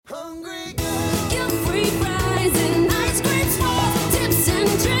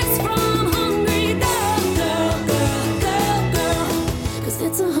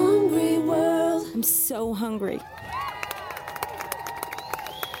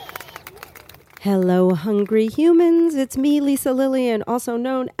Hello, hungry humans. It's me, Lisa Lillian, also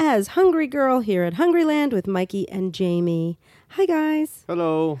known as Hungry Girl, here at Hungryland with Mikey and Jamie. Hi, guys.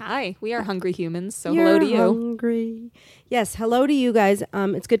 Hello. Hi, we are hungry humans, so You're hello to you. hungry. Yes, hello to you guys.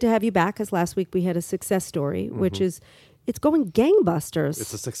 It's good to have you back, because last week we had a success story, which is, it's going gangbusters.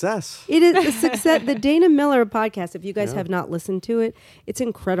 It's a success. It is a success. The Dana Miller podcast, if you guys have not listened to it, it's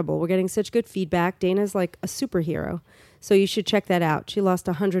incredible. We're getting such good feedback. Dana's like a superhero. So you should check that out. She lost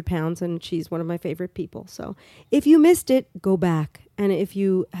 100 pounds and she's one of my favorite people. So if you missed it, go back. And if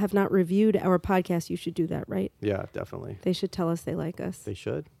you have not reviewed our podcast, you should do that, right? Yeah, definitely. They should tell us they like us. They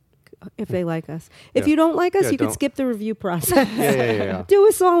should. If they like us. If Yeah. you don't like us, Yeah, you can don't. skip the review process. Yeah. Do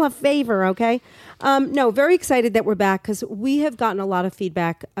us all a favor, okay? No, very excited that we're back because we have gotten a lot of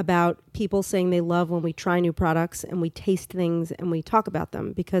feedback about people saying they love when we try new products and we taste things and we talk about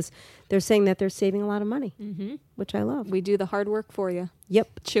them because they're saying that they're saving a lot of money, which I love. We do the hard work for you.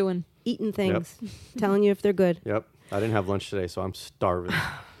 Yep, Chewing. eating things, telling you if they're good. Yep. I didn't have lunch today, so I'm starving.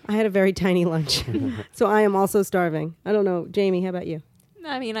 I had a very tiny lunch, so I am also starving. I don't know. Jamie, how about you?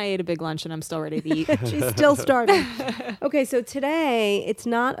 I mean, I ate a big lunch and I'm still ready to eat. She's still starving. Okay, so today it's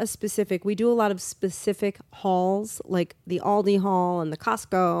not a specific. We do a lot of specific hauls, like the Aldi haul and the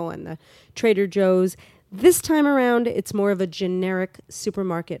Costco and the Trader Joe's. This time around, it's more of a generic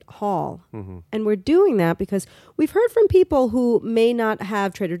supermarket haul. And we're doing that because we've heard from people who may not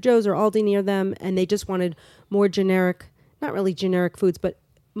have Trader Joe's or Aldi near them, and they just wanted more generic, not really generic foods, but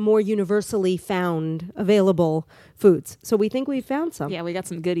more universally found, available foods. So we think we found some. Yeah, we got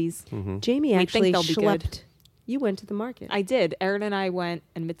some goodies. Jamie We actually think they'll be good. schlepped. You went to the market. I did. Erin and I went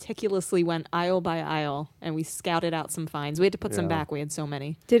and meticulously went aisle by aisle and we scouted out some finds. We had to put some Yeah. back. We had so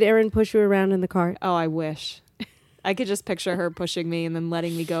many. Did Erin push you around in the cart? Oh, I wish. I could just picture her pushing me and then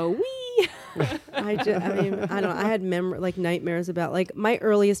letting me go, wee! I had nightmares about, like, my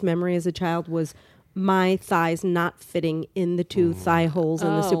earliest memory as a child was my thighs not fitting in the two thigh holes in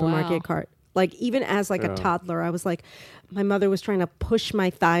the Oh, supermarket wow. cart. Like, even as like Yeah. a toddler, I was like, my mother was trying to push my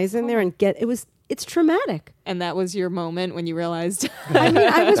thighs in there and it's traumatic. And that was your moment when you realized, I mean,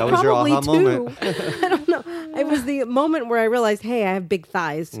 I was That was your probably aha two. moment. I don't know. It was the moment where I realized, hey, I have big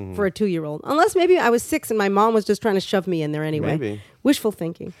thighs for a 2-year-old. Unless maybe I was 6 and my mom was just trying to shove me in there anyway. Maybe. Wishful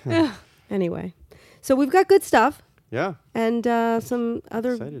thinking. Anyway. So we've got good stuff. Yeah. And some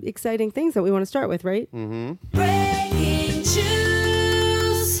other Excited. exciting things that we want to start with, right? Breaking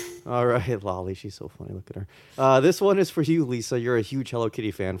news. All right, Lolly. She's so funny. Look at her. This one is for you, Lisa. You're a huge Hello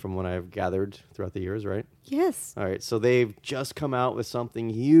Kitty fan from what I've gathered throughout the years, right? Yes. All right. So they've just come out with something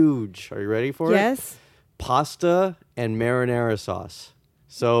huge. Are you ready for it? Yes. Pasta and marinara sauce.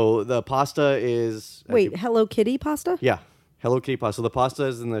 So the pasta is... Wait, Hello Kitty pasta? Yeah. Hello Kitty pasta. So the pasta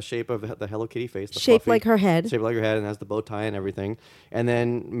is in the shape of the Hello Kitty face. The Shaped fluffy- like her head. Shaped like her head and has the bow tie and everything. And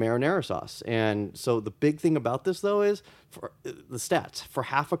then marinara sauce. And so the big thing about this, though, is for the stats. For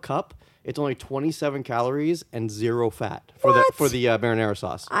half a cup, it's only 27 calories and 0 fat for What? the marinara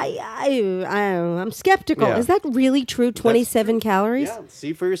sauce. I'm skeptical. Yeah. Is that really true? 27 calories? Yeah,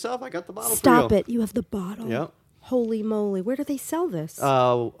 see for yourself. I got the bottle Stop for you. it. You have the bottle. Yeah. Holy moly. Where do they sell this?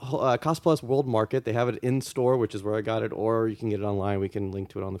 Cost Plus World Market. They have it in store, which is where I got it, or you can get it online. We can link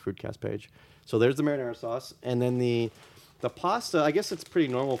to it on the Foodcast page. So there's the marinara sauce, and then the pasta. I guess it's pretty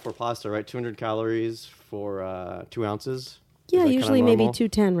normal for pasta, right? 200 calories for 2 ounces. Is yeah, that usually kinda maybe normal?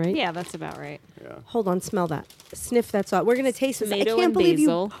 210, right? yeah, that's about right. Yeah. Hold on, smell that. Sniff that sauce. We're going to taste this. Tomato I can't and believe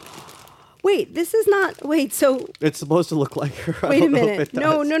basil. you. Wait, this is not. Wait, so It's supposed to look like her. I wait a don't know if minute. it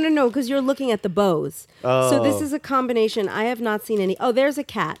No, does. because you're looking at the bows. So this Oh. is a combination. I have not seen any. Oh, there's a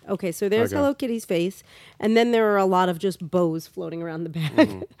cat. Okay, so there's Okay. Hello Kitty's face, and then there are a lot of just bows floating around the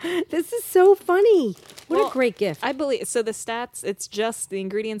bag. This is so funny. What Well, a great gift. I believe, so the stats, it's just, the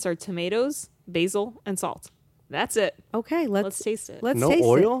ingredients are tomatoes, basil, and salt. That's it. Okay, Let's taste it. Let's No taste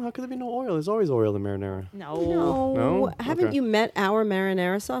oil? How could there be no oil? There's always oil in marinara. No. it. No, No? haven't Okay. you met our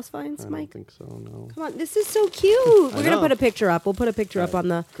marinara sauce finds, I Mike? don't think so, no. Come on, this is so cute. We're going to know. put a picture up. We'll put a picture up Alright, on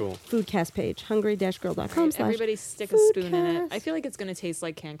the cool. Foodcast page, hungry-girl.com/ Right, everybody stick a spoon in it. Foodcast. I feel like it's going to taste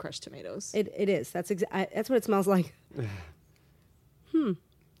like can crushed tomatoes. It is. That's what it smells like.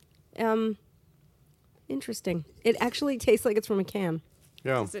 Interesting. It actually tastes like it's from a can.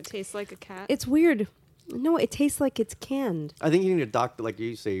 Yeah. Does it taste like a cat? It's weird. No, it tastes like it's canned. I think you need to doctor, like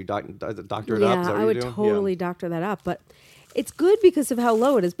you say, doctor it up. Is that Yeah, what I you're would doing? totally doctor that up. But it's good because of how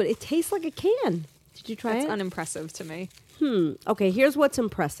low it is. But it tastes like a can. Did you try That's it? unimpressive to me. Okay, here's what's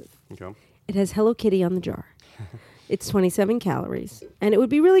impressive. Okay. It has Hello Kitty on the jar. It's 27 calories. And it would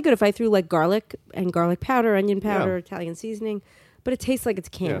be really good if I threw like garlic and garlic powder, onion powder, Yeah. Italian seasoning. But it tastes like it's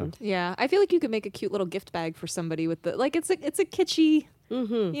canned. Yeah, I feel like you could make a cute little gift bag for somebody with the, like, it's a kitschy,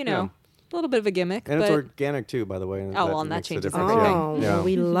 you know. A little bit of a gimmick, And but it's organic too, by the way. Oh, well, and that makes a changes difference. everything. Oh, Yeah. well,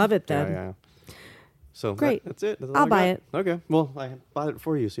 we love it Yeah, then. yeah. So Great. that's it. That's all I'll I buy got. Okay. Well, I bought it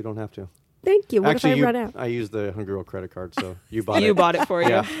for you, so you don't have to. Thank you. What Actually, if I you, run out? I used the Hungry Girl credit card, so you bought it. you bought it for you.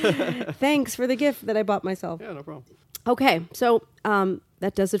 Yeah. Thanks for the gift that I bought myself. Yeah, no problem. Okay, so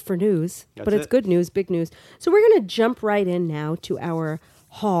that does it for news, That's but it's it. good news, big news. So we're going to jump right in now to our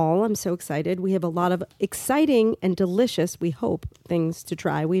haul. I'm so excited. We have a lot of exciting and delicious, we hope, things to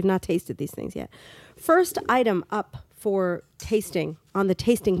try. We've not tasted these things yet. First item up for tasting on the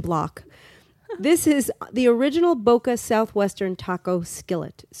tasting block. This is the original Boca Southwestern Taco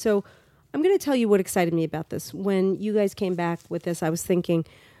Skillet. So I'm going to tell you what excited me about this. When you guys came back with this, I was thinking,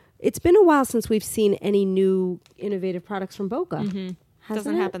 it's been a while since we've seen any new innovative products from Boca. Hasn't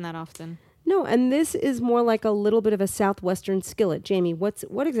Doesn't it? happen that often. No, and this is more like a little bit of a Southwestern skillet. Jamie,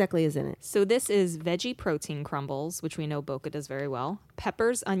 what exactly is in it? So this is veggie protein crumbles, which we know Boca does very well.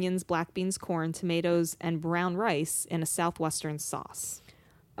 Peppers, onions, black beans, corn, tomatoes, and brown rice in a Southwestern sauce.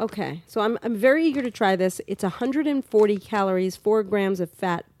 Okay, so I'm very eager to try this. It's 140 calories, 4 grams of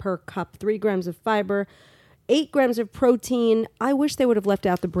fat per cup, 3 grams of fiber, 8 grams of protein. I wish they would have left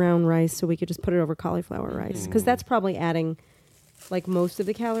out the brown rice so we could just put it over cauliflower rice, because that's probably adding like most of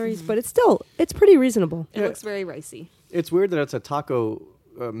the calories, but it's pretty reasonable. It looks very ricey. It's weird that it's a taco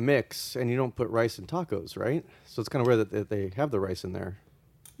mix and you don't put rice in tacos, right? So it's kind of weird that they have the rice in there.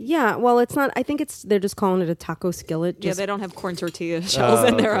 Yeah, well, it's not. I think they're just calling it a taco skillet. Yeah, Just they don't have corn tortilla shells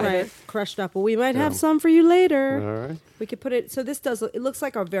in there okay. either. right, crushed up. Well, we might have Yeah. some for you later. All right. We could put it. So this does. It looks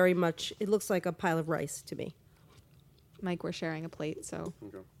like it looks like a pile of rice to me. Mike, we're sharing a plate, so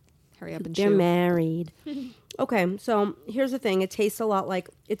hurry up and They're chew. married. Okay, so here's the thing. It tastes a lot like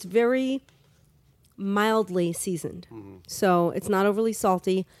it's very mildly seasoned. So it's not overly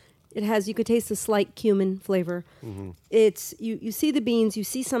salty. It has, you could taste a slight cumin flavor. It's, you see the beans, you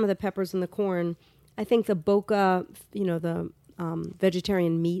see some of the peppers and the corn. I think the Boca, the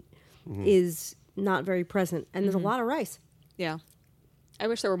vegetarian meat is not very present. And there's a lot of rice. Yeah. I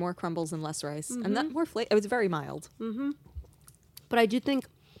wish there were more crumbles and less rice. And that more flavor. It was very mild. But I do think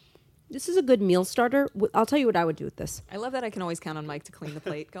this is a good meal starter. I'll tell you what I would do with this. I love that I can always count on Mike to clean the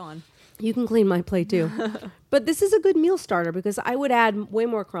plate. Go on. You can clean my plate too. But this is a good meal starter because I would add way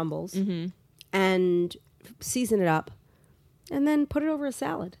more crumbles and season it up and then put it over a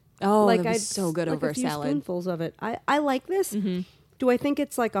salad. Oh, like that would be I'd so good like over a a few salad. spoonfuls of it. I like this. Do I think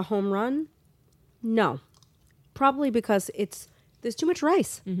it's like a home run? No. Probably because there's too much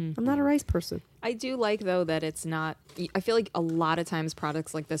rice. I'm not a rice person. I do like, though, that it's not... I feel like a lot of times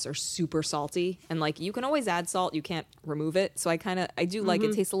products like this are super salty. And, like, you can always add salt. You can't remove it. So I do like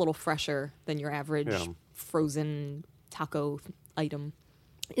it tastes a little fresher than your average Yeah. frozen taco item.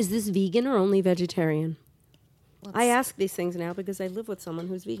 Is this vegan or only vegetarian? I ask these things now because I live with someone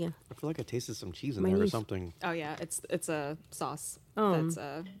who's vegan. I feel like I tasted some cheese in My there or niece. something. Oh, yeah. It's a sauce. Oh.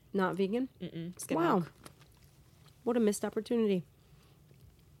 That's Not vegan? skim Wow. milk. What a missed opportunity.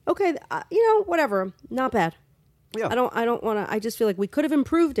 Okay, whatever. Not bad. Yeah. I don't want to. I just feel like we could have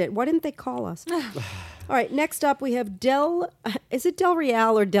improved it. Why didn't they call us? All right, next up we have is it Del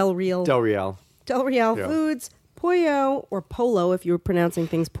Real or Del Real? Del Real. Del Real Yeah. Foods, Pollo or Polo if you're pronouncing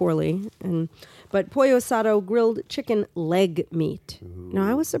things poorly, but Pollo Asado grilled chicken leg meat. Now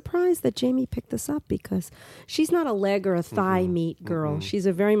I was surprised that Jamie picked this up because she's not a leg or a thigh meat girl. She's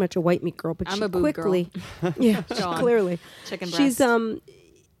very much a white meat girl, but I'm she a boob girl. quickly, yeah, Go on. clearly, Chicken she's breast.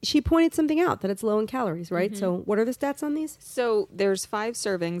 she pointed something out that it's low in calories, right? So what are the stats on these? So there's 5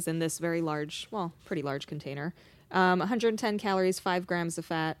 servings in this very large, pretty large container. 110 calories, 5 grams of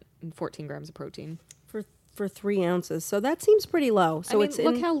fat, and 14 grams of protein. For 3 ounces, so that seems pretty low. So it's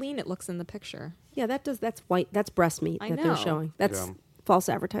look how lean it looks in the picture. that's white. That's breast meat I that know. they're showing. That's Yeah. false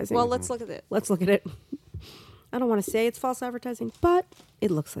advertising. Well, let's look at it. Let's look at it. I don't want to say it's false advertising, but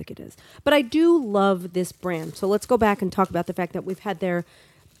it looks like it is. But I do love this brand. So let's go back and talk about the fact that we've had their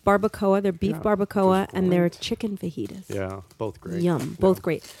barbacoa, their beef Yeah, barbacoa, which is and their great. chicken fajitas. Yeah, both great. Yum, Yeah. both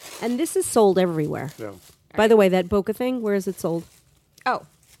great. And this is sold everywhere. Yeah. By the way, that Boca thing, where is it sold? Oh,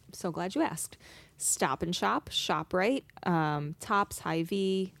 I'm so glad you asked. Stop and Shop, ShopRite, Tops,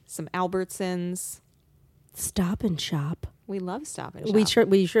 Hy-Vee, some Albertsons. Stop and Shop. We love Stop and Shop.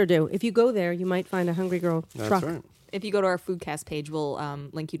 We sure do. If you go there, you might find a Hungry Girl That's truck. right. If you go to our Foodcast page, we'll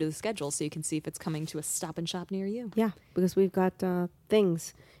link you to the schedule so you can see if it's coming to a Stop and Shop near you. Yeah, because we've got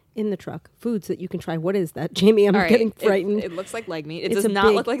things in the truck, foods that you can try. What is that, Jamie? I'm All right, getting frightened. It looks like leg meat. It It's does a not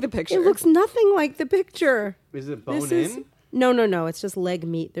big- look like the picture. It looks nothing like the picture. Is it This bone is- in? No. It's just leg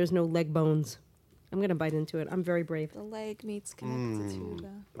meat. There's no leg bones. I'm gonna bite into it. I'm very brave. the leg meat's connected to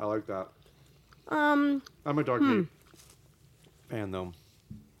the... I like that. Um, I'm a dark meat fan, though.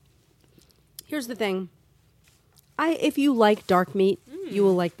 Here's the thing. If you like dark meat, you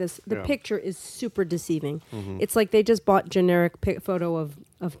will like this. The Yeah. picture is super deceiving. It's like they just bought generic photo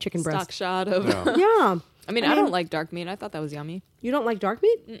of chicken Stock breast. shot of. Yeah. Yeah. I mean, I don't like dark meat. I thought that was yummy. You don't like dark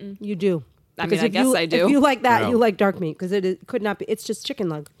meat? You do. I Because mean, I if guess you- I do. If you like that, Yeah. you like dark meat because could not be. It's just chicken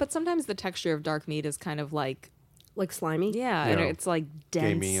leg, But sometimes the texture of dark meat is kind of like, like slimy. yeah, and Yeah. it's like dense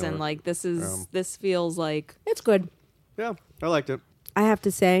Gamey and or- like this feels like It's good. Yeah, I liked it. I have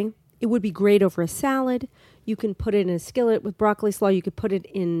to say, it would be great over a salad. You can put it in a skillet with broccoli slaw. You could put it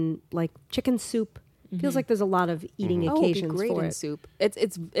in like chicken soup. Feels like there's a lot of eating oh, it'd be occasions great for in it. soup.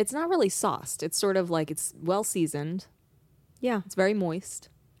 It's not really sauced. It's sort of like it's well seasoned. Yeah, It's very moist.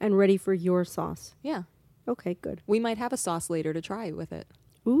 and ready for your sauce. Yeah, Okay, good. we might have a sauce later to try with it.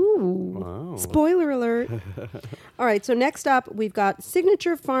 Ooh. Wow. Spoiler alert. All right, so next up, we've got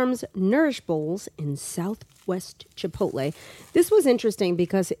Signature Farms Nourish Bowls in Southwest Chipotle. This was interesting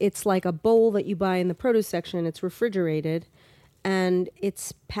because it's like a bowl that you buy in the produce section. It's refrigerated, and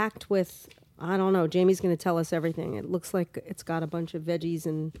it's packed with, I don't know, Jamie's going to tell us everything. It looks like it's got a bunch of veggies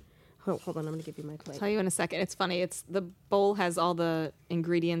and... Hold on, I'm going to give you my plate. Tell you in a second. It's funny. It's the bowl has all the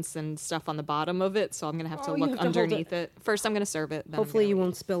ingredients and stuff on the bottom of it, so I'm gonna have to Oh, you look have to hold underneath it. First, I'm gonna serve it. Then I'm Hopefully gonna you eat.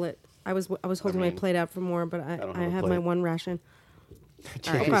 won't spill it. I was holding my mean, plate out for more, but don't I have a have my plate. one ration.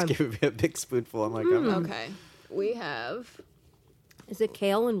 James Okay. gave me a big spoonful. I'm like, I'm Okay, we have Is it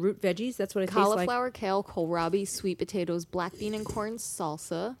kale and root veggies? That's what it tastes like. cauliflower, kale, kohlrabi, sweet potatoes, black bean and corn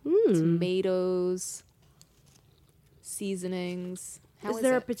salsa, Hmm. tomatoes, seasonings. How Is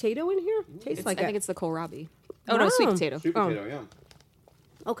there a it? potato in here? Tastes like I think it. it's the kohlrabi. Oh no, sweet Wow. potato. sweet Oh. potato,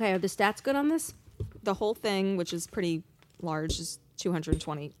 yeah. Okay, are the stats good on this? The whole thing, which is pretty large, is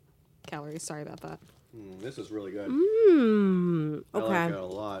 220 calories. Sorry about that. This is really good. I Okay. like it a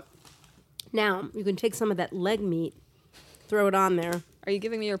lot. Now, you can take some of that leg meat, throw it on there. Are you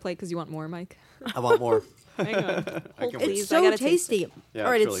giving me your plate because you want more, Mike? I want more. Hang on. I can Hold, wait. please. It's I so gotta taste tasty. it. Yeah,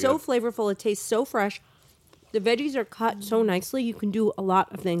 All right, it's it's really so flavorful. It tastes so fresh. The veggies are cut so nicely. You can do a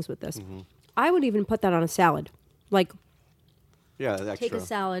lot of things with this. I would even put that on a salad. Like, Yeah, that's take extra. a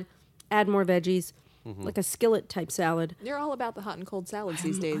salad, add more veggies, like a skillet type salad. You're all about the hot and cold salads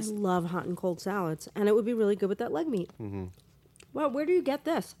these I days. love hot and cold salads, and it would be really good with that leg meat. Well, where do you get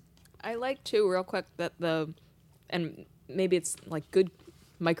this? I like too, real quick, that and maybe it's like good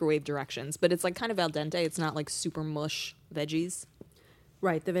microwave directions, but it's like kind of al dente. It's not like super mush veggies.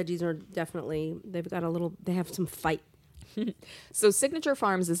 Right, the veggies are definitely, they have some fight. So Signature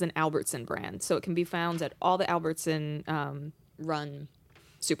Farms is an Albertson brand, so it can be found at all the Albertson run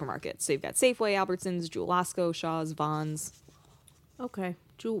supermarkets. So you've got Safeway, Albertsons, Jewel Osco, Shaw's, Vons. Okay.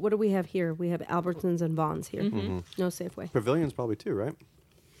 Jewel, what do we have here? We have Albertsons and Vons here. No Safeway. Pavilion's probably too, right?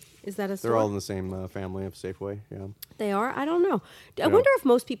 Is that a store? They're all in the same family of Safeway. Yeah. They are? I don't know. I Yeah. wonder if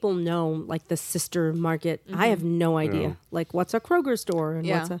most people know, like, the sister market. I have no idea. Yeah. Like, what's a Kroger store and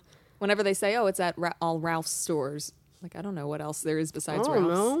what's a... Whenever they say, "Oh, it's at all Ralph's stores," like I don't know what else there is I besides don't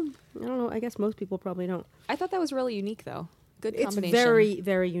Ralph's. know. I don't know. I guess most people probably don't. I thought that was really unique, though. Good It's combination. very,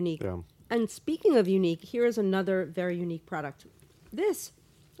 very unique. Yeah. And speaking of unique, here is another very unique product. This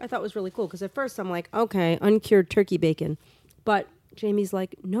I thought was really cool because at first I'm like, okay, uncured turkey bacon. But Jamie's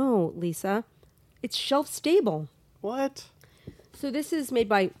like, no, Lisa, it's shelf stable. What? So this is made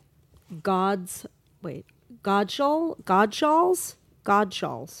by Godshalls?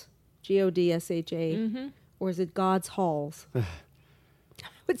 GODSHA. Or is it God's Halls? I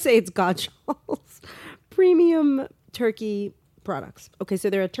would say it's Godshalls. Premium turkey products. Okay, so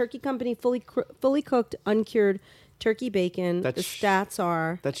they're a turkey company, fully cooked, uncured turkey bacon. That's the stats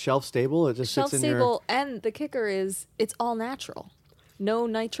are That's shelf stable. It just shelf sits in your. stable, and the kicker is it's all natural. No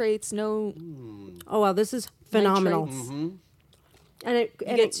nitrates, no. oh wow, this is phenomenal. Nitrates. And it You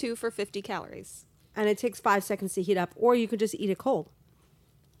and get it, 2 for 50 calories. and it takes 5 seconds to heat up, or you could just eat it cold.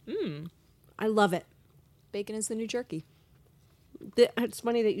 I love it. Bacon is the new jerky. It's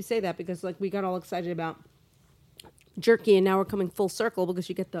funny that you say that because like we got all excited about jerky, and now we're coming full circle because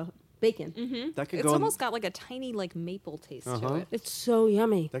you get the bacon. That could It's go. almost got like a tiny like maple taste to it. It's so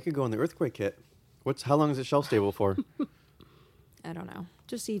yummy. That could go in the earthquake kit. How long is it shelf stable for? I don't know.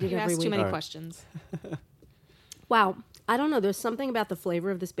 Just eat it You every ask too week. many All right. questions. Wow, I don't know. There's something about the flavor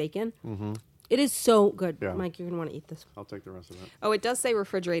of this bacon. It is so good, Yeah. Mike. You're gonna want to eat this. I'll take the rest of it. Oh, it does say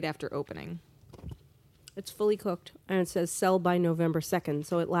refrigerate after opening. It's fully cooked, and it says sell by November 2nd,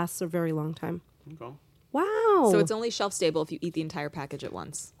 so it lasts a very long time. Okay. Wow. So it's only shelf stable if you eat the entire package at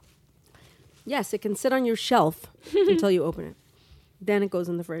once. yes, it can sit on your shelf until you open it. Then it goes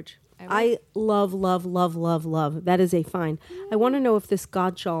in the fridge. I love, love, love, love, love. That is a find. I want to know if this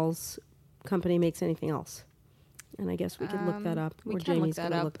Godshalls company makes anything else. And I guess we could look that up. We or can Jamie's look that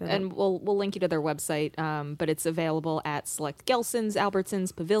gonna up, look that and up. we'll link you to their website. But it's available at select Gelson's,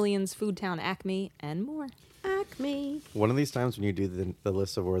 Albertsons, Pavilions, Foodtown, Acme, and more. Acme. One of these times when you do the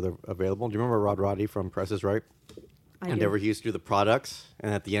list of where they're available, do you remember Rod Roddy from Price is Right? I And do. ever he used to do the products,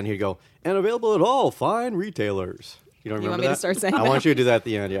 and at the end he'd go, and available at all fine retailers. You don't remember You want me that? to start saying I that? want you to do that at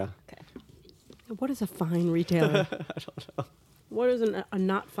the end, yeah. What is a fine retailer? I don't know. What is a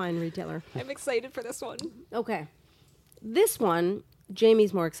not fine retailer? I'm excited for this one. Okay. This one,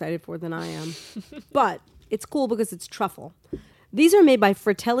 Jamie's more excited for than I am. But it's cool because it's truffle. These are made by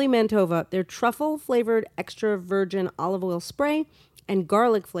Fratelli Mantova. They're truffle-flavored extra virgin olive oil spray and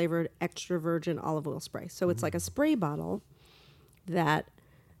garlic-flavored extra virgin olive oil spray. So it's like a spray bottle that,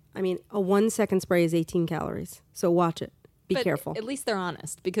 I mean, a 1 second spray is 18 calories. So watch it. Be But careful. At least they're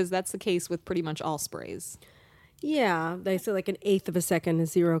honest, because that's the case with pretty much all sprays. Yeah, they say like 1/8 of a second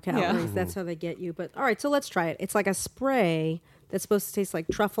is 0 calories. Yeah. That's how they get you. But all right, so let's try it. It's like a spray that's supposed to taste like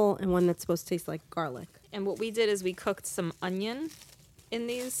truffle and one that's supposed to taste like garlic. And what we did is we cooked some onion in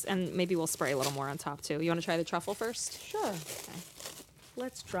these, and maybe we'll spray a little more on top too. You want to try the truffle first? Sure. Okay.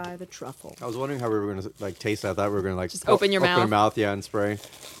 Let's try the truffle. I was wondering how we were going to like taste that. I thought we were going to like Just open your mouth. yeah, and spray. Like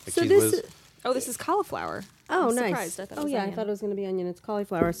So Cheese this Whiz. Oh, this is cauliflower. Oh, I'm nice. surprised. I thought it was I onion. thought it was going to be onion. It's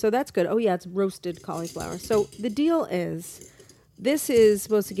cauliflower. So that's good. Oh, yeah, it's roasted cauliflower. So the deal is this is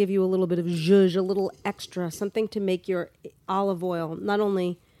supposed to give you a little bit of zhuzh, a little extra, something to make your olive oil. Not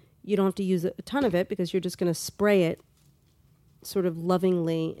only you don't have to use a ton of it because you're just going to spray it sort of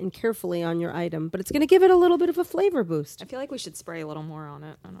lovingly and carefully on your item, but it's going to give it a little bit of a flavor boost. I feel like we should spray a little more on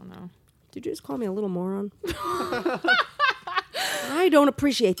it. I don't know. Did you just call me a little moron? I don't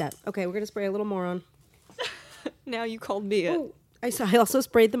appreciate that. Okay, we're going to spray a little more on. Now you called me it. Oh, I also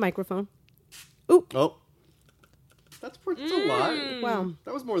sprayed the microphone. Oh. That's a lot. Wow.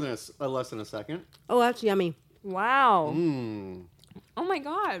 That was more than less than a second. Oh, that's yummy. Wow. Mm. Oh my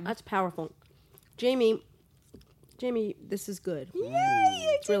god. That's powerful. Jamie, this is good. Yay!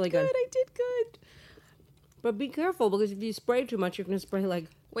 It's really good. I did good. But be careful because if you spray too much, you're going to spray like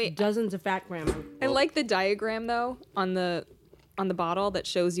Wait, dozens of fat grams. I like the diagram though on the bottle that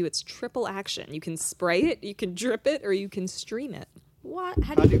shows you it's triple action. You can spray it, you can drip it, or you can stream it. What?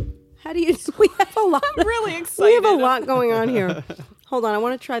 How do you? We have a lot. I'm really We excited. have a lot going on here. Hold on, I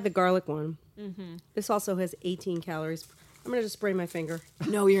want to try the garlic one. Mm-hmm. This also has 18 calories. I'm going to just spray my finger.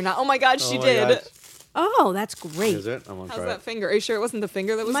 No, you're not. Oh my god, she Oh my did. gosh. Oh, that's great. Is it? I want to How's try that it. finger? Are you sure it wasn't the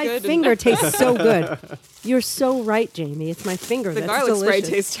finger that was My good? finger tastes so good. You're so right, Jamie. It's my finger. The that's garlic spray delicious.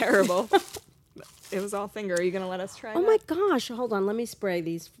 tastes terrible. It was all finger. Are you gonna let us try? Oh that? my gosh! Hold on. Let me spray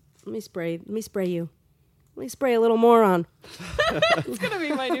these. Let me spray you. Let me spray a little more on. It's gonna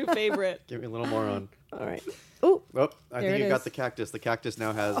be my new favorite. Give me a little more on. All right. Oh, Oh, I There think it you got is. the cactus. The cactus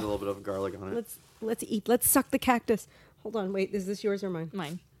now has a little bit of garlic on it. let's eat. Let's suck the cactus. Hold on. Wait. Is this yours or mine?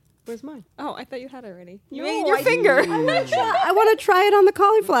 Mine. Where's mine? Oh, I thought you had it already. You No, ate your I finger. I want to try it on the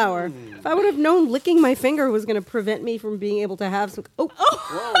cauliflower. If I would have known licking my finger was going to prevent me from being able to have some. Oh,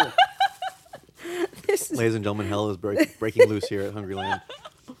 Whoa. this is Ladies and gentlemen, hell is breaking loose here at Hungryland.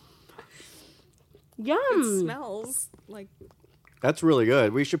 yum. It smells like. That's really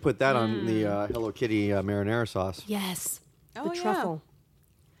good. We should put that on the Hello Kitty marinara sauce. Yes. Oh, The yeah. truffle.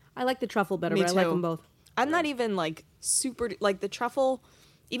 I like the truffle better, Me but I like too. them both. I'm not even like super like the truffle.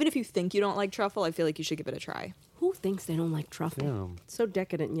 Even if you think you don't like truffle, I feel like you should give it a try. Who thinks they don't like truffle? Yeah. It's so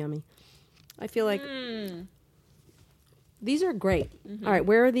decadent and yummy. I feel like these are great. All right,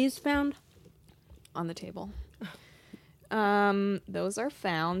 where are these found? On the table. Those are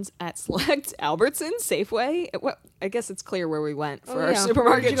found at select Albertsons, Safeway. Well, I guess it's clear where we went for our yeah.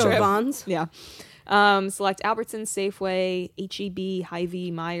 supermarket Where'd you go, trip. Vons? Yeah. Select Albertsons, Safeway, HEB,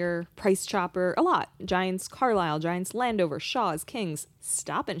 Hy-Vee, Meijer, Price Chopper, a lot. Giants, Carlisle, Giants, Landover, Shaw's, King's,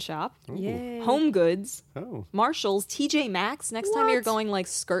 Stop and Shop, Yay. Home Goods, Oh. Marshalls, TJ Maxx. Next time you're What? going like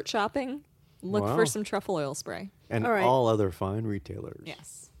skirt shopping, look Wow. for some truffle oil spray. And All right. all other fine retailers.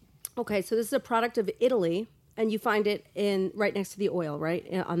 Yes. Okay, so this is a product of Italy, and you find it in right next to the oil, right?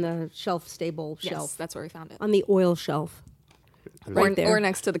 On the shelf, stable Yes, shelf. that's where we found it. On the oil shelf. Right there. Or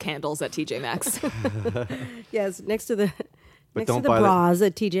next to the candles at TJ Maxx. Yes, next to the But next to don't the buy bras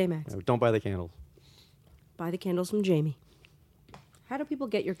at TJ Maxx. Don't buy the candles. Buy the candles from Jamie. How do people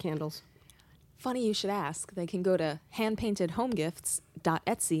get your candles? Funny you should ask. They can go to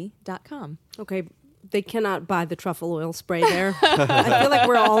handpaintedhomegifts.etsy.com. Okay, they cannot buy the truffle oil spray there. I feel like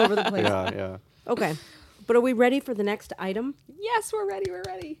we're all over the place. Yeah, yeah. Okay, but are we ready for the next item? Yes, we're ready. We're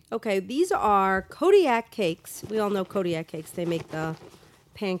ready. Okay, these are Kodiak cakes. We all know Kodiak cakes. They make the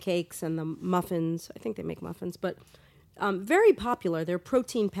pancakes and the muffins. I think they make muffins, but very popular. They're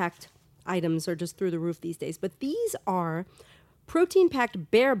protein-packed items are just through the roof these days. But these are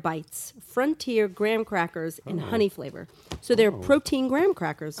protein-packed Bear Bites Frontier graham crackers in honey flavor. So they're protein graham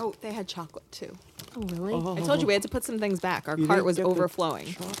crackers. Oh, they had chocolate too. Oh, really? I told you we had to put some things back. Our You cart didn't was get the overflowing.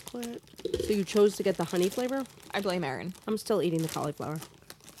 Chocolate. So you chose to get the honey flavor? I blame Aaron. I'm still eating the cauliflower.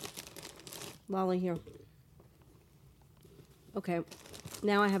 Lolly, here. Okay.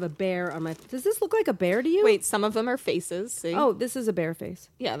 Now I have a bear on my... Does this look like a bear to you? Wait, some of them are faces. See? Oh, this is a bear face.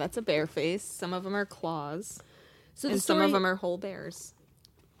 yeah, that's a bear face. Some of them are claws, So and the some story... of them are whole bears.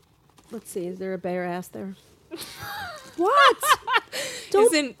 Let's see. Is there a bear ass there? What?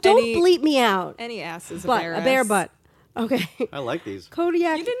 Isn't don't any- bleep me out. Any ass is a Butt, bear. a bear ass. butt. Okay. I like these.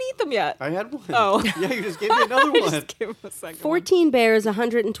 Kodiak. You didn't eat them yet. I had one. Oh. Yeah, you just gave me another one. Just give him a second. 14 bears,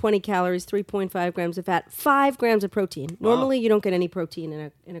 120 calories, 3.5 grams of fat, 5 grams of protein. Normally, you don't get any protein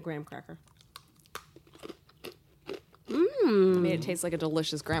in a graham cracker. Made it taste like a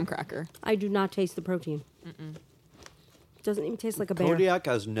delicious graham cracker. I do not taste the protein. Doesn't even taste like a bear. Kodiak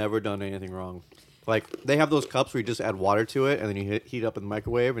has never done anything wrong. Like, they have those cups where you just add water to it, and then you heat up in the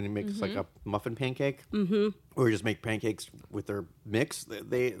microwave, and it makes like a muffin pancake. Mm-hmm. Or you just make pancakes with their mix.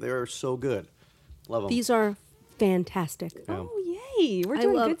 They're so good. Love them. These are fantastic. Yeah. Oh, yay. We're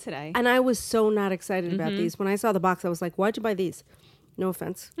doing good today. And I was so not excited about these. When I saw the box, I was like, why'd you buy these? No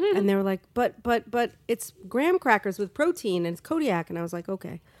offense. And they were like, but it's graham crackers with protein and it's Kodiak. And I was like,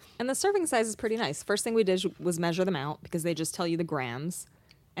 okay. And the serving size is pretty nice. First thing we did was measure them out because they just tell you the grams.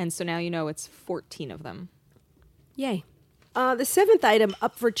 And so now you know it's 14 of them. Yay. The seventh item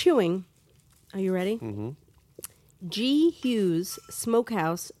up for chewing. Are you ready? Mm-hmm. G. Hughes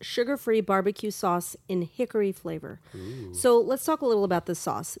Smokehouse sugar-free barbecue sauce in hickory flavor. So let's talk a little about this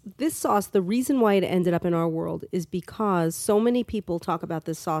sauce. This sauce, the reason why it ended up in our world is because so many people talk about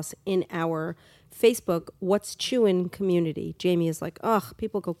this sauce in our Facebook What's Chewin' community. Jamie is like, ugh,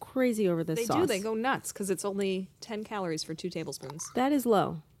 people go crazy over this They sauce. do. They go nuts because it's only 10 calories for 2 tablespoons. That is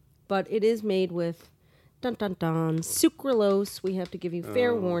low, but it is made with dun dun dun sucralose. We have to give you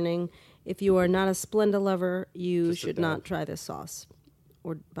fair warning. If you are not a Splenda lover, you Just a should not dab. try this sauce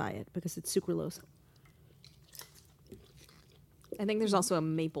or buy it because it's sucralose. I think there's also a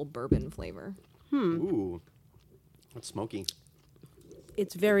maple bourbon flavor. Ooh. That's smoky.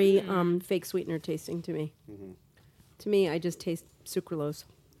 It's very fake sweetener tasting to me. To me, I just taste sucralose.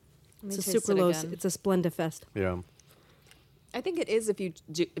 Let me It's a taste it sucralose. again. It's a Splenda fest. Yeah. I think it is if you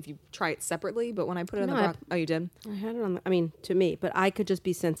try it separately, but when I put it in No, the I- broth, oh, you did? I had it on the, I mean, to me, but I could just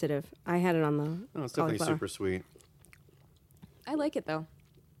be sensitive. I had it on the No, it's definitely cauliflower. super sweet. I like it though.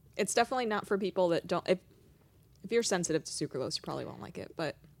 It's definitely not for people that don't. If you're sensitive to sucralose, you probably won't like it.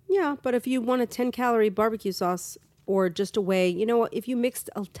 But Yeah, but if you want a 10-calorie barbecue sauce or just a way, you know what, if you mixed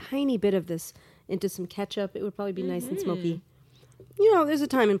a tiny bit of this into some ketchup, it would probably be nice and smoky. You know, there's a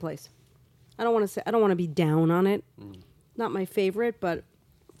time and place. I don't want to be down on it. Not my favorite, but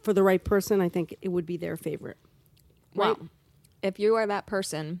for the right person, I think it would be their favorite. well, if you are that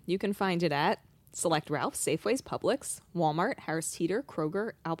person, you can find it at select Ralph's, Safeway's, Publix, Walmart, Harris Teeter,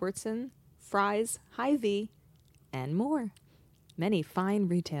 Kroger, Albertson, Fry's, Hy-Vee, and more. Many fine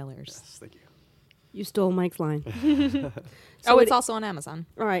retailers. Thank you. You stole Mike's line. Oh, it's it- also on Amazon.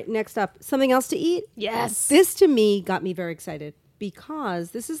 All right, next up, something else to eat? Yes. This to me got me very excited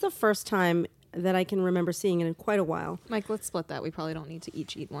because this is the first time that I can remember seeing it in quite a while. Mike, let's split that. We probably don't need to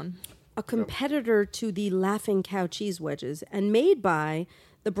each eat one. A competitor to the Laughing Cow cheese wedges and made by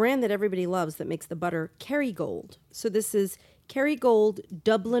the brand that everybody loves that makes the butter, Kerrygold. So this is Kerrygold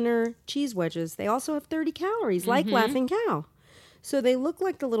Dubliner cheese wedges. They also have 30 calories, like Laughing Cow. So they look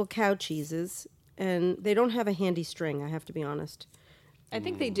like the little cow cheeses, and they don't have a handy string, I have to be honest. I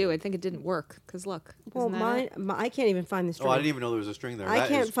think they do. I think it didn't work because look. Well, isn't that it? I can't even find the string. Oh, I didn't even know there was a string there. I That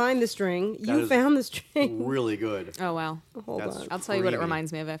can't is find the string. You is found the string. really good. Oh wow. Hold That's on. I'll tell you what it creamy.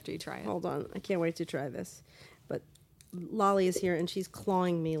 reminds me of after you try it. Hold on. I can't wait to try this. But Lolly is here and she's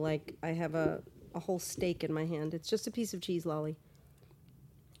clawing me like I have a whole steak in my hand. It's just a piece of cheese, Lolly.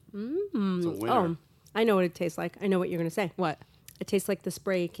 It's a winner. Oh, I know what it tastes like. I know what you're going to say. What? It tastes like the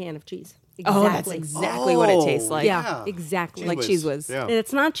spray can of cheese. Oh, that's exactly what it tastes like. Yeah, exactly. Like Cheese Whiz. Yeah. And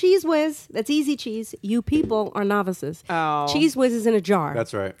it's not Cheese Whiz. That's easy cheese. You people are novices. Oh. Cheese Whiz is in a jar.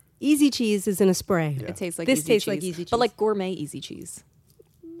 That's right. Easy cheese is in a spray. It tastes like This easy tastes cheese, like easy cheese. but like gourmet easy cheese.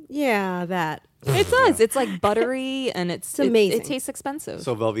 Yeah, that. It does. It's like buttery and it's amazing. It tastes expensive.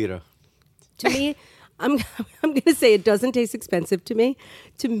 So Velveeta. To me, I'm going to say it doesn't taste expensive to me.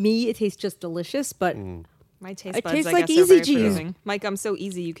 To me, it tastes just delicious, but My taste It buds, tastes I like guess, are easy very cheese. forgiving. Mike, I'm so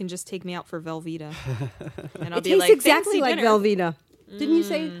easy. You can just take me out for Velveeta, and I'll it be tastes like, exactly "Fancy like dinner." Velveeta. Didn't you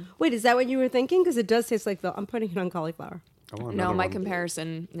say? Wait, is that what you were thinking? Because it does taste like I'm putting it on cauliflower. I want No, another my one.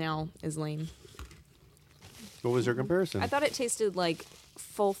 comparison now is lean. What was your comparison? I thought it tasted like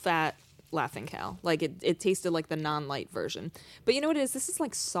full fat Laughing Cow. Like it tasted like the non-light version. But you know what it is? This is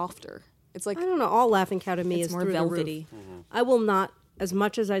like softer. It's like I don't know. All Laughing Cow to me it's is more through the roof. velvety. I will not, as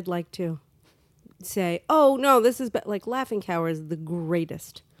much as I'd like to, say, oh, no, this is like Laughing Cow is the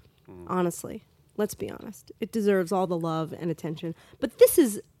greatest. Honestly. Let's be honest. It deserves all the love and attention. But this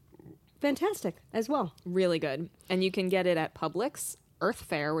is fantastic as well. Really good. And you can get it at Publix, Earth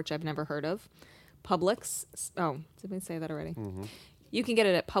Fare, which I've never heard of. Publix. Oh, did we say that already? You can get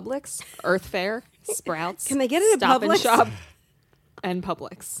it at Publix, Earth Fare, Sprouts. Can they get it at Stop and Publix? Shop, and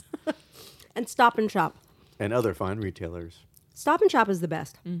Publix. And Stop and Shop. And other fine retailers. Stop and Shop is the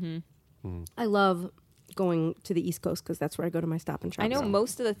best. I love going to the East Coast because that's where I go to my Stop and Shop. I know So-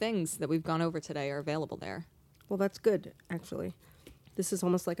 most of the things that we've gone over today are available there. Well, that's good, actually. This is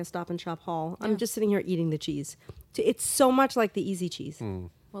almost like a Stop and Shop haul. Yeah. I'm just sitting here eating the cheese. It's so much like the Easy Cheese.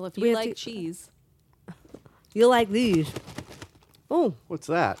 Well, if We you have like to- cheese, You like these? Oh, What's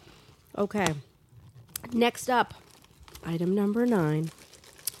that? okay. Next up, item number 9.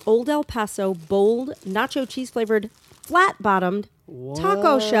 Old El Paso bold nacho cheese flavored flat bottomed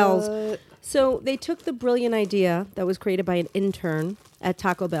taco shells. So they took the brilliant idea that was created by an intern at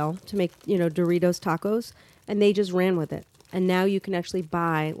Taco Bell to make, Doritos tacos, and they just ran with it. And now you can actually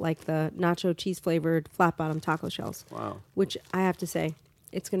buy like the nacho cheese flavored flat bottom taco shells. Wow. Which I have to say,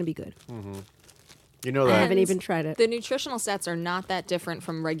 it's going to be good. You know I that. haven't even tried it. the nutritional sets are not that different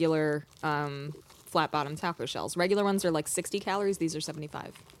from regular flat bottom taco shells. Regular ones are like 60 calories. These are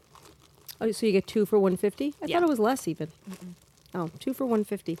 75. Oh, so you get 2 for 150? I Yeah. thought it was less even. Oh, 2 for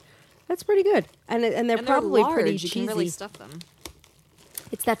 150. That's pretty good. And they're And probably large. pretty You cheesy. can really stuff them.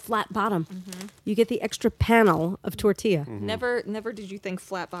 It's that flat bottom. You get the extra panel of tortilla. Never did you think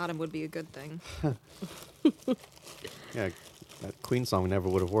flat bottom would be a good thing. Yeah, that Queen song never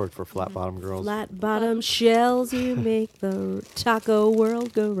would have worked for flat bottom girls. Flat bottom shells, you make the taco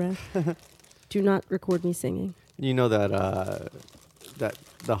world go round. Do not record me singing. You know that that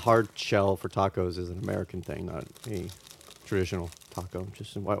the hard shell for tacos is an American thing, not a traditional taco.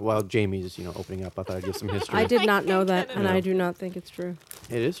 Just while Jamie's opening up, I thought I'd give some history. I did not know that, and Yeah. I do not think it's true.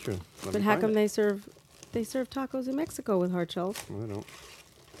 It is true. Let But me how find come it. they serve tacos in Mexico with hard shells? I don't.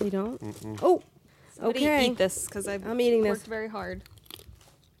 They don't. Oh, Somebody okay. eat this because I'm eating worked this. very hard.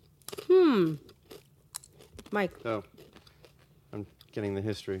 Mike, So, I'm getting the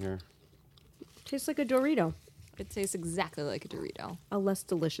history here. tastes like a Dorito, It tastes exactly like a Dorito. a less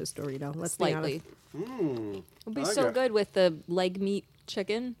delicious Dorito. Let's Slightly. be honest. It would be I like so that. good with the leg meat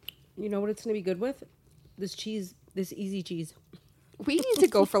chicken. You know what it's gonna be good with? This cheese, this easy cheese. We need to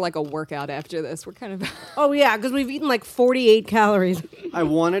go for like a workout after this. We're kind of Oh yeah, because we've eaten like 48 calories. I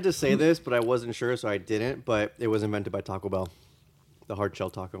wanted to say this, but I wasn't sure, so I didn't. But it was invented by Taco Bell. The hard shell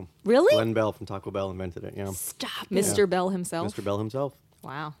taco. Really? Glenn Bell from Taco Bell invented it. Yeah. Stop. Mr. Bell himself. Mr. Bell himself.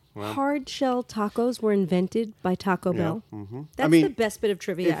 Wow. Well, Hard shell tacos were invented by Taco Yeah, Bell. mhm. That's I mean, the best bit of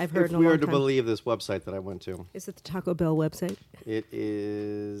trivia I've heard if in a we long are to time. believe this website that I went to, Is it the Taco Bell website? it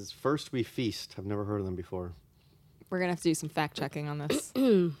is First We Feast. I've never heard of them before. We're going to have to do some fact checking on this.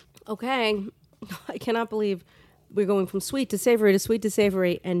 Okay. I cannot believe we're going from sweet to savory,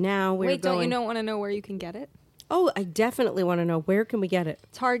 and now we're Wait, going. don't you want to know where you can get it? Oh, I definitely want to know, where can we get it?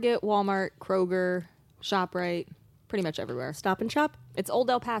 Target, Walmart, Kroger, ShopRite, pretty much everywhere. Stop and Shop? It's Old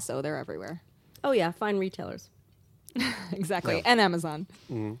El Paso. They're everywhere. Oh yeah, fine retailers. Exactly. Yeah. And Amazon.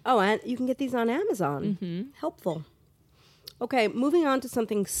 Oh, and you can get these on Amazon. Helpful. Okay, moving on to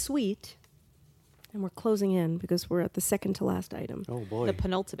something sweet. And we're closing in because we're at the second to last item. Oh boy. The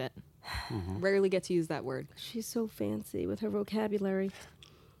penultimate. Rarely get to use that word. She's so fancy with her vocabulary.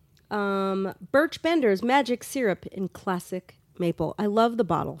 Birch Bender's Magic Syrup in Classic Maple. I love the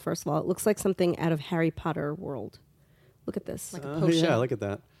bottle, first of all. It looks like something out of Harry Potter world. Look at this. Like a potion. Yeah, look at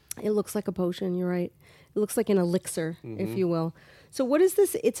that. It looks like a potion, you're right. It looks like an elixir, if you will. So what is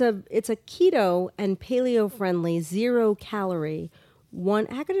this? It's a keto and paleo friendly, 0 calorie.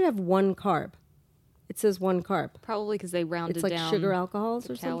 How could it have 1 carb? It says 1 carb. Probably because they rounded It's like down sugar alcohols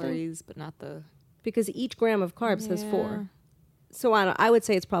the or something. calories, but not the. Because each gram of carbs has 4. Yeah. So I would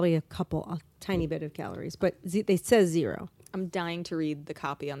say it's probably a tiny bit of calories, but they says 0. I'm dying to read the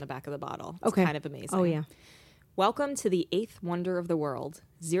copy on the back of the bottle. It's Okay. kind of amazing. Oh yeah. Welcome to the 8th wonder of the world.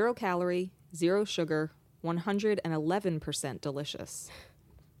 0 calorie, 0 sugar, 111% delicious.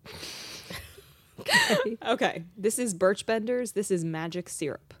 Okay. This is Birch Bender's. This is magic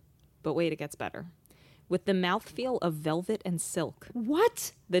syrup. But wait, it gets better. with the mouthfeel of velvet and silk.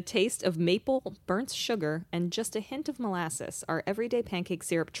 What? The taste of maple, burnt sugar, and just a hint of molasses. Our everyday pancake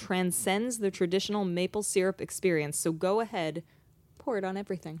syrup transcends the traditional maple syrup experience, so go ahead, pour it on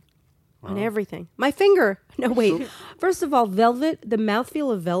everything. On everything. My finger. No, wait. First of all, velvet, the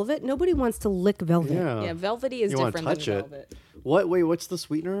mouthfeel of velvet, nobody wants to lick velvet. Yeah, velvety is You wanna different touch than it. velvet. What? Wait, what's the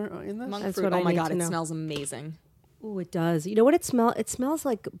sweetener in this? Monk That's fruit. what Oh I my need god, to it know. smells amazing. Ooh, it does. You know what it smells? It smells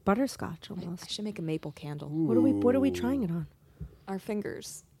like butterscotch I almost. should make a maple candle. What are we trying it on? Our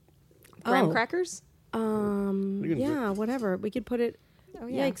fingers. Graham Oh. crackers? You can Yeah, whatever. We could put it. Oh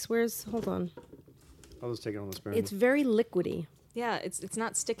yeah. Yikes! Hold on. I'll just take it on the spoon. It's very liquidy. Yeah, it's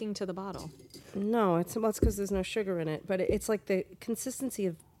not sticking to the bottle. No, it's because there's no sugar in it, but it's like the consistency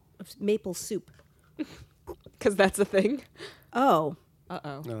of maple soup. Because that's a thing. Oh.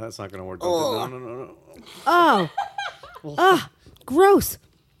 Uh-oh. No, that's not going to work. No. Oh. Ah, gross.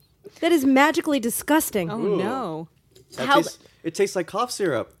 That is magically disgusting. Oh Ooh. no. It tastes like cough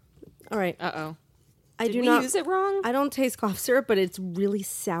syrup. All right. Uh-oh. I Did do we not use it wrong? I don't taste cough syrup, but it's really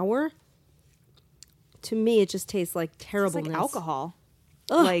sour. To me, it just tastes like It's terribleness. like alcohol.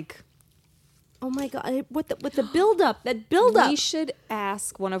 Ugh. Like, Oh my god! With the buildup, that buildup. we should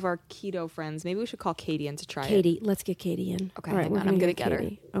ask one of our keto friends. Maybe we should call Katie in to try it. Katie, let's get Katie in. Okay, All right, hang we're on, I'm gonna get her.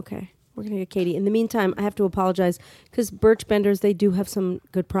 Katie. Okay, we're gonna get Katie. In the meantime, I have to apologize because Birch Benders, they do have some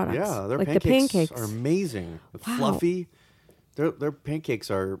good products. Yeah, their like pancakes, the pancakes are amazing. Wow. Fluffy. Their pancakes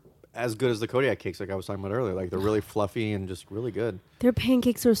are as good as the Kodiak cakes, like I was talking about earlier. Like they're really fluffy and just really good. Their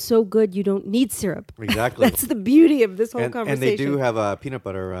pancakes are so good you don't need syrup. Exactly. That's the beauty of this whole and conversation. they do have a peanut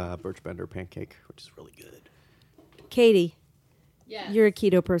butter Birch Bender pancake, which is really good. Katie, Yeah. you're a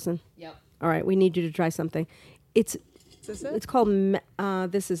keto person. Yep. All right, we need you to try something. It's Is this it? it's called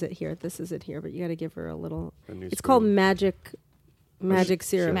this is it here. This is it here, but you got to give her a little. A new It's called spoon. magic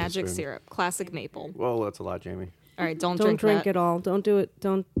syrup. Magic spoon. syrup. Classic maple. Whoa, that's a lot, Jamie. All right, don't Don't drink that. it all. Don't do it.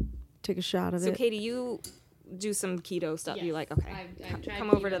 Don't take a shot of So, it. Katie, you do some keto stuff. Yes. You like, okay. I've tried Come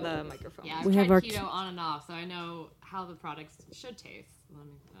over to keto. the microphone. Yeah, I've We tried have our keto on and off, so I know how the products should taste.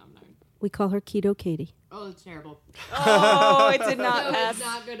 I'm not. We call her Keto Katie. Oh, it's terrible. Oh, it did not No, pass. it's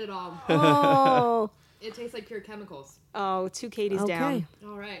not good at all. Oh, It tastes like pure chemicals. Oh, 2 Katie's okay. down.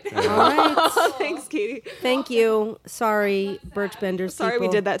 All right. All right. Thanks, Katie. Thank you. Sorry, Birch Benders. Sorry we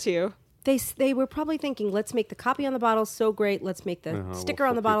people. did that to you. They were probably thinking, let's make the copy on the bottle so great. Let's make the Uh-huh, sticker we'll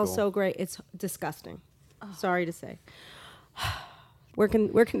on the fool bottle people. so great. It's disgusting. Sorry to say. Where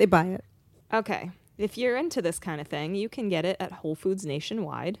can they buy it? Okay. If you're into this kind of thing, you can get it at Whole Foods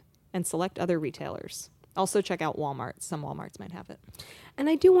nationwide and select other retailers. Also check out Walmart. Some Walmarts might have it. And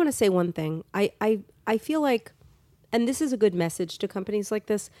I do want to say one thing. I feel like, and this is a good message to companies like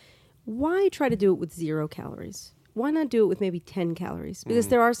this, why try to do it with 0 calories? Why not do it with maybe 10 calories? Because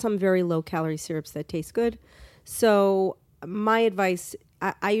there are some very low calorie syrups that taste good. So my advice,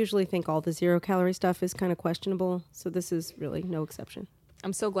 I usually think all the 0 calorie stuff is kind of questionable. So this is really no exception.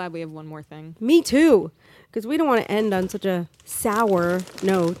 I'm so glad we have one more thing. Me too, because we don't want to end on such a sour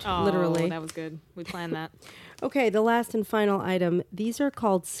note, Oh, literally. that was good. We planned that. Okay, the last and final item. These are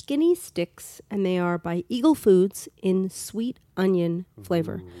called Skinny Sticks, and they are by Eagle Foods in sweet onion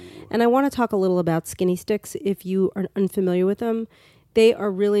flavor. And I want to talk a little about Skinny Sticks if you are unfamiliar with them. They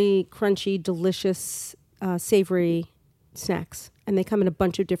are really crunchy, delicious, savory snacks, and they come in a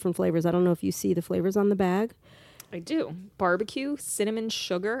bunch of different flavors. I don't know if you see the flavors on the bag. I do. Barbecue, cinnamon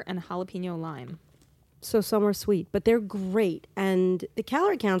sugar, and jalapeno lime. So some are sweet, but they're great. And the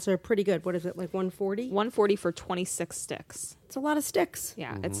calorie counts are pretty good. What is it, like 140? 140 for 26 sticks. It's a lot of sticks.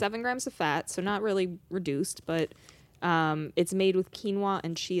 Yeah, it's 7 grams of fat, so not really reduced, but it's made with quinoa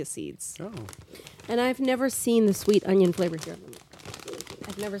and chia seeds. Oh, And I've never seen the sweet onion flavor here.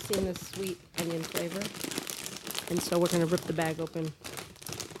 I've never seen the sweet onion flavor. And so we're going to rip the bag open.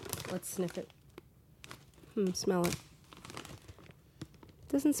 Let's sniff it. Smell it.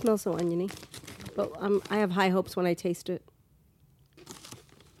 Doesn't smell so oniony. But I have high hopes when I taste it.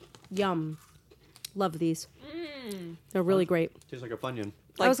 Yum. Love these. They're really great. tastes like a Funyun.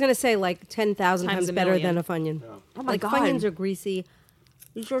 I was going to say like 10,000 Times times a better million. than a Funyun. Oh my Like God. Funyuns are greasy.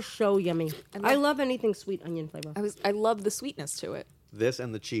 These are so yummy. I love anything sweet onion flavor. I love the sweetness to it. This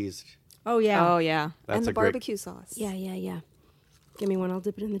and the cheese. Oh, yeah. Oh, yeah. That's and the a great- barbecue sauce. Yeah, yeah, yeah. Give me one. I'll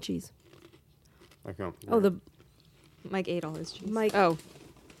dip it in the cheese. I can't. Oh, the Mike ate all his cheese. Mike- Oh,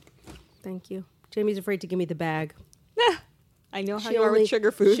 thank you. Jamie's afraid to give me the bag. I know how you are with sugar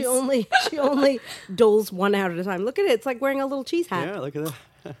foods. She only doles one out at a time. Look at it. It's like wearing a little cheese hat. Yeah, look at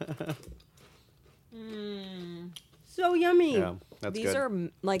that. So yummy. Yeah, that's These good. are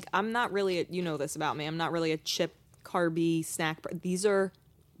like, I'm not really, you know this about me. I'm not really a chip, carby snack. These are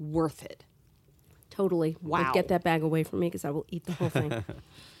worth it. Totally. But Wow. get that bag away from me because I will eat the whole thing.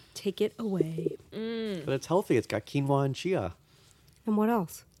 Take it away. But it's healthy. It's got quinoa and chia. And what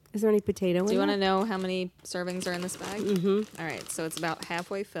else? Is there any potato Do you in want to there? know how many servings are in this bag? Mm-hmm. All right, so it's about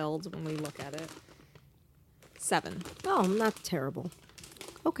halfway filled when we look at it. 7. Oh, not terrible.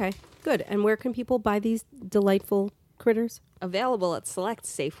 Okay, good. And where can people buy these delightful critters? Available at select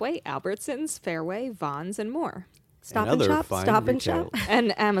Safeway, Albertsons, Fairway, Vons, and more. Stop And and, other shop. fine Stop and shop. retail-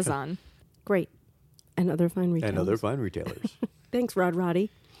 And Amazon. Great. And other fine retailers. And other fine retailers. Thanks, Rod Roddy.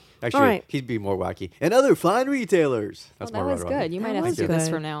 Actually, All right. he'd be more wacky. And other fine retailers. That's Well, more that was right around. good. You might That have to was do this good.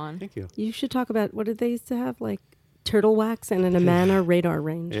 from now on. Thank you. You should talk about what did they used to have? Like turtle wax and an Amana radar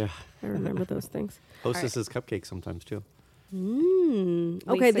range. Yeah. I remember those things. Hostess's cupcakes sometimes too. Okay,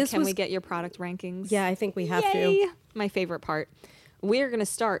 Lisa, this can was. we get your product rankings? Yeah, I think we have Yay! to. My favorite part. We're going to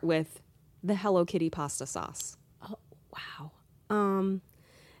start with the Hello Kitty pasta sauce. Wow.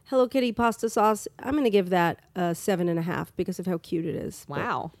 Hello Kitty pasta sauce. I'm going to give that a 7.5 because of how cute it is.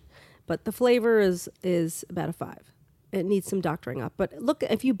 Wow. But the flavor is about a 5. It needs some doctoring up. But look,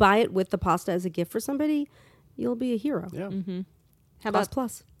 if you buy it with the pasta as a gift for somebody, you'll be a hero. Yeah. How Plus about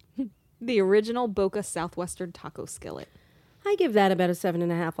plus. the original Boca Southwestern taco skillet? I give that about a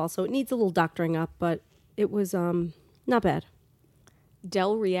 7.5 also. It needs a little doctoring up, but it was not bad.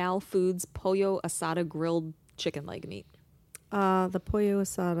 Del Real Foods Pollo Asada grilled chicken leg meat. The pollo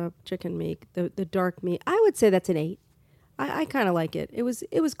asada chicken meat, the dark meat. I would say that's an 8. I kind of like it. It was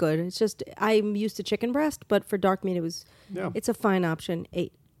good. It's just I'm used to chicken breast, but for dark meat, it's a fine option.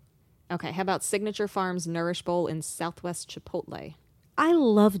 8. Okay, how about Signature Farms Nourish Bowl in Southwest Chipotle? I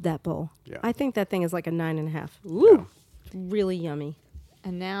loved that bowl. Yeah. I think that thing is like a 9.5. Woo! It's really yummy.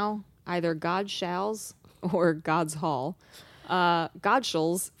 And now either God Shall's or God's Hall.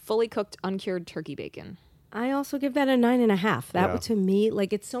 Godshall's fully cooked uncured turkey bacon. I also give that a 9.5. That Yeah. to me,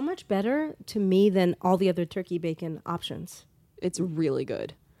 like it's so much better to me than all the other turkey bacon options. It's really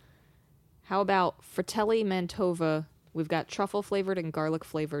good. How about Fratelli Mantova? We've got truffle flavored and garlic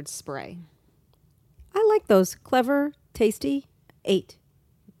flavored spray. I like those. Clever, tasty. 8.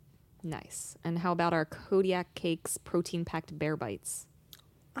 Nice. And how about our Kodiak Cakes protein packed bear bites?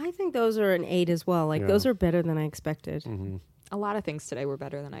 I think those are an 8 as well. Like Yeah. those are better than I expected. A lot of things today were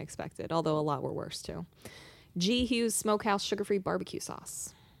better than I expected, although a lot were worse too. G. Hughes Smokehouse sugar-free barbecue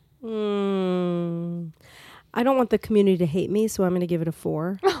sauce. I don't want the community to hate me, so I'm going to give it a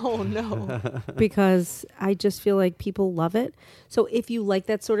 4 Oh no. because I just feel like people love it. So if you like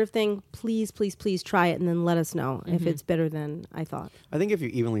that sort of thing, please, please, please try it and then let us know if it's better than I thought. I think if you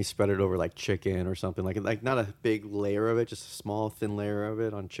evenly spread it over like chicken or something, like not a big layer of it, just a small thin layer of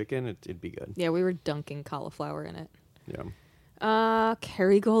it on chicken, it'd be good. Yeah, we were dunking cauliflower in it. Yeah.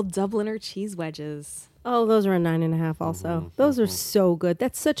 Kerrygold Dubliner cheese wedges. Oh, those are a 9.5 also. Those are so good.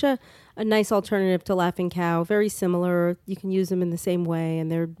 That's such a nice alternative to Laughing Cow. Very similar. You can use them in the same way,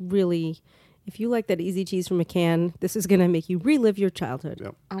 and they're really, if you like that easy cheese from a can, this is going to make you relive your childhood.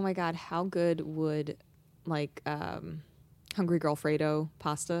 Yep. Oh my god, how good would like Hungry Girl Fredo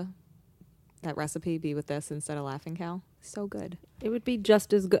pasta, that recipe, be with this instead of Laughing Cow? So good. It would be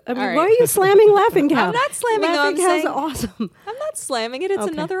just as good. I mean, All right. why are you slamming Laughing Cow? I'm not slamming them, Laughing I'm Cow's saying- awesome. I'm not slamming it. It's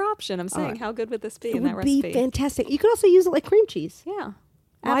Okay. another option. I'm saying right. how good would this be It in that would be recipe? fantastic. You could also use it like cream cheese. Yeah.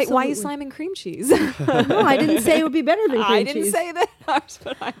 Why are Absolutely. you slamming cream cheese? No, I didn't say it would be better than cream I cheese. didn't say that ours,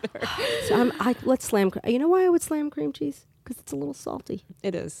 but either. So let's slam. You know why I would slam cream cheese? Because it's a little salty.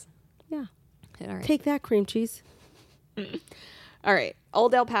 It is. Yeah. All right. Take that, cream cheese. All right.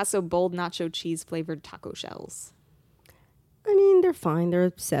 Old El Paso bold nacho cheese flavored taco shells. I mean, they're fine.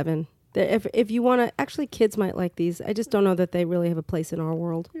 They're 7. If you want to, actually, kids might like these. I just don't know that they really have a place in our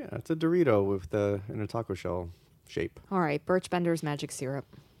world. Yeah, it's a Dorito with in a taco shell shape. All right. Birch Bender's magic syrup.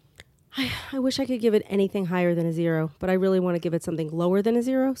 I wish I could give it anything higher than a 0, but I really want to give it something lower than a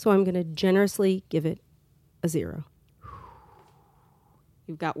 0, so I'm going to generously give it a 0.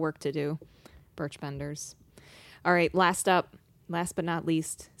 You've got work to do. Birch Bender's. All right. Last but not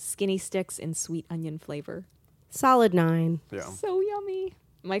least, Skinny Sticks in sweet onion flavor. Solid 9. Yeah. So yummy.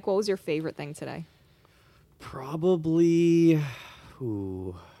 Mike, what was your favorite thing today? Probably.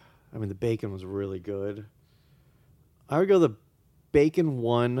 I mean, the bacon was really good. I would go the bacon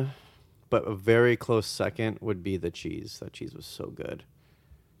 1, but a very close second would be the cheese. That cheese was so good.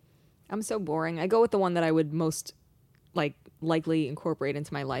 I'm so boring. I go with the one that I would most likely incorporate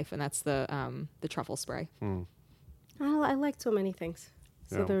into my life, and that's the truffle spray. I liked so many things.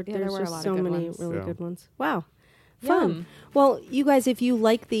 So Yeah. there there were a just lot of so good many ones. really Yeah. good ones. Wow. Fun. Yum. Well, you guys, if you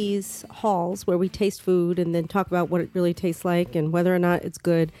like these hauls where we taste food and then talk about what it really tastes like and whether or not it's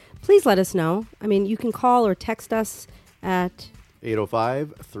good, please let us know. I mean, you can call or text us at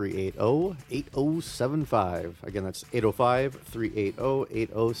 805-380-8075. Again, that's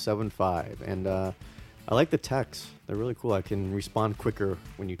 805-380-8075. And I like the texts. They're really cool. I can respond quicker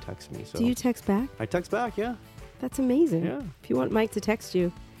when you text me. So Do you text back? I text back, yeah. That's amazing. Yeah. If you want Mike to text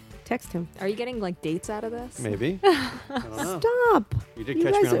you, text him. Are you getting like dates out of this? Maybe. I don't know. Stop. You did You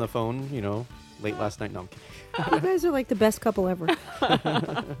catch me guys on are- the phone, late last night. No, I'm kidding. You guys are like the best couple ever.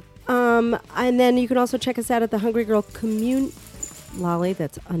 And then you can also check us out at the Hungry Girl Lolly,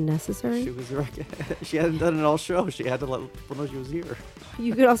 that's unnecessary. She hadn't done it all show. She had to let people know she was here.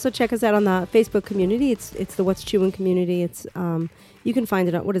 You could also check us out on the Facebook community. It's the What's Chewing community. It's you can find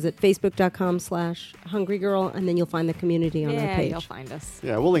it on, Facebook.com/HungryGirl, and then you'll find the community on our Yeah, page. you'll find us.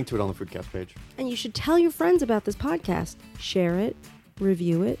 Yeah, we'll link to it on the Foodcast page. And you should tell your friends about this podcast. Share it,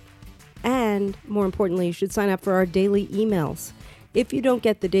 review it, and more importantly, you should sign up for our daily emails. If you don't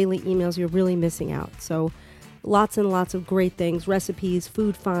get the daily emails, you're really missing out. So lots and lots of great things, recipes,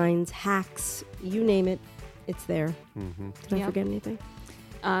 food finds, hacks, you name it, it's there. Mm-hmm. Did I Yep. forget anything?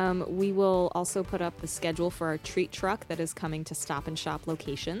 We will also put up the schedule for our treat truck that is coming to Stop and Shop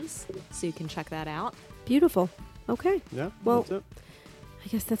locations, so you can check that out. Beautiful. Okay. Yeah, Well, that's it. I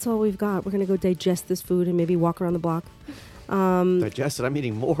guess that's all we've got. We're going to go digest this food and maybe walk around the block. Digest it. I'm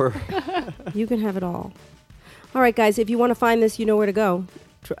eating more. You can have it all. All right, guys, if you want to find this, you know where to go.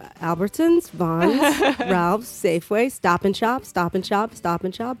 Albertsons, Vons, Ralph's, Safeway, Stop and Shop, Stop and Shop, Stop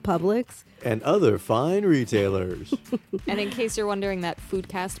and Shop, Publix. And other fine retailers. And in case you're wondering, that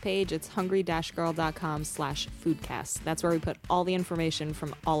Foodcast page, it's hungry-girl.com/foodcast. That's where we put all the information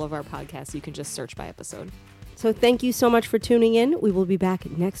from all of our podcasts. You can just search by episode. So thank you so much for tuning in. We will be back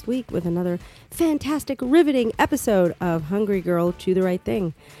next week with another fantastic, riveting episode of Hungry Girl, Chew the Right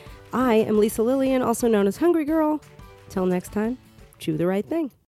Thing. I am Lisa Lillian, also known as Hungry Girl. Till next time, chew the right thing.